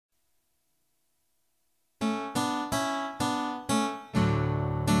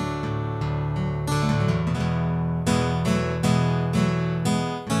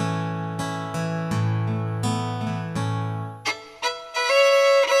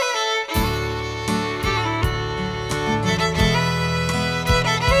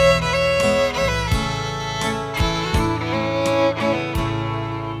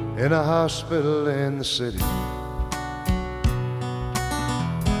in a hospital in the city.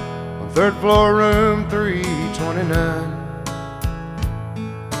 On third floor, room 329.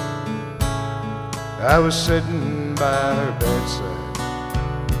 I was sitting by her bedside,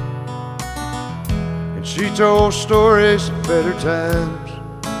 and she told stories of better times.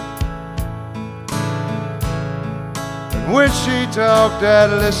 And when she talked, I'd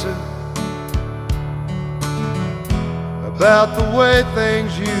listen, about the way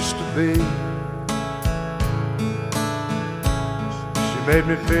things used to be. She made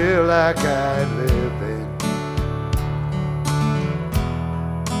me feel like I'd lived then,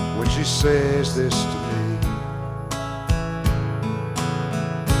 when she says this to me.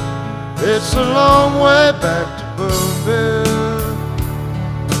 It's a long way back to Booneville,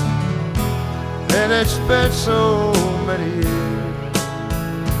 and it's been so many years.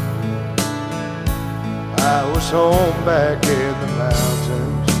 I was home back in the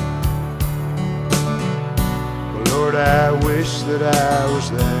mountains, but Lord, I wish that I was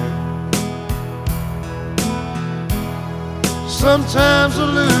there. Sometimes I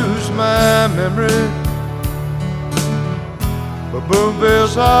lose my memory, but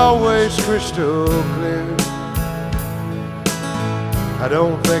Booneville's always crystal clear. I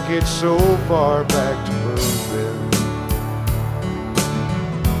don't think it's so far back to Booneville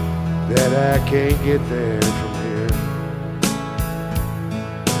that I can't get there from here.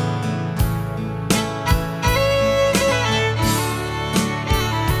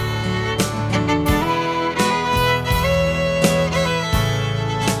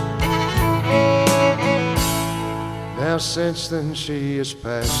 Now since then she has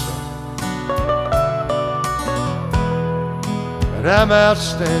passed on, and I'm out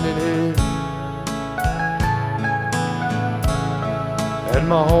standing here at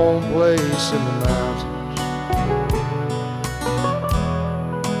my home place in the mountains,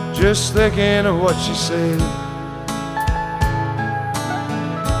 just thinking of what she said.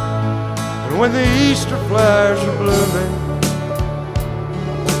 And when the Easter flowers are blooming,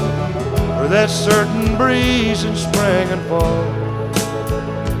 or that certain breeze in spring and fall,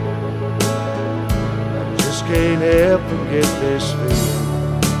 I just can't help but get this feeling.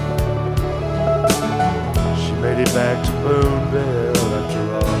 She made it back to Booneville after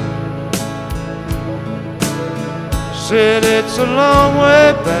all. Said it's a long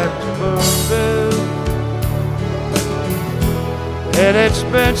way back to Booneville, and it's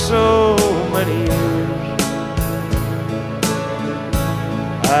been so many years.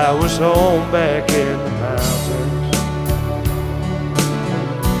 I was home back in the mountains,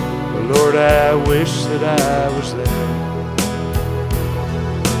 but Lord, I wish that I was there.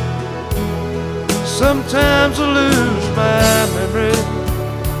 Sometimes I lose my memory,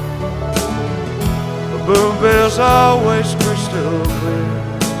 but Booneville's always crystal clear.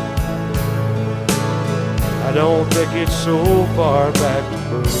 I don't think it's so far back to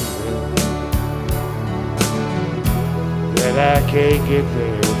Booneville that I can't get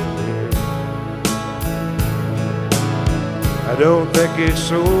there from here. I don't think it's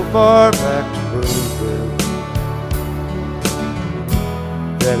so far back to Booneville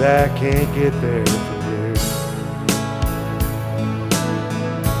that I can't get there from here.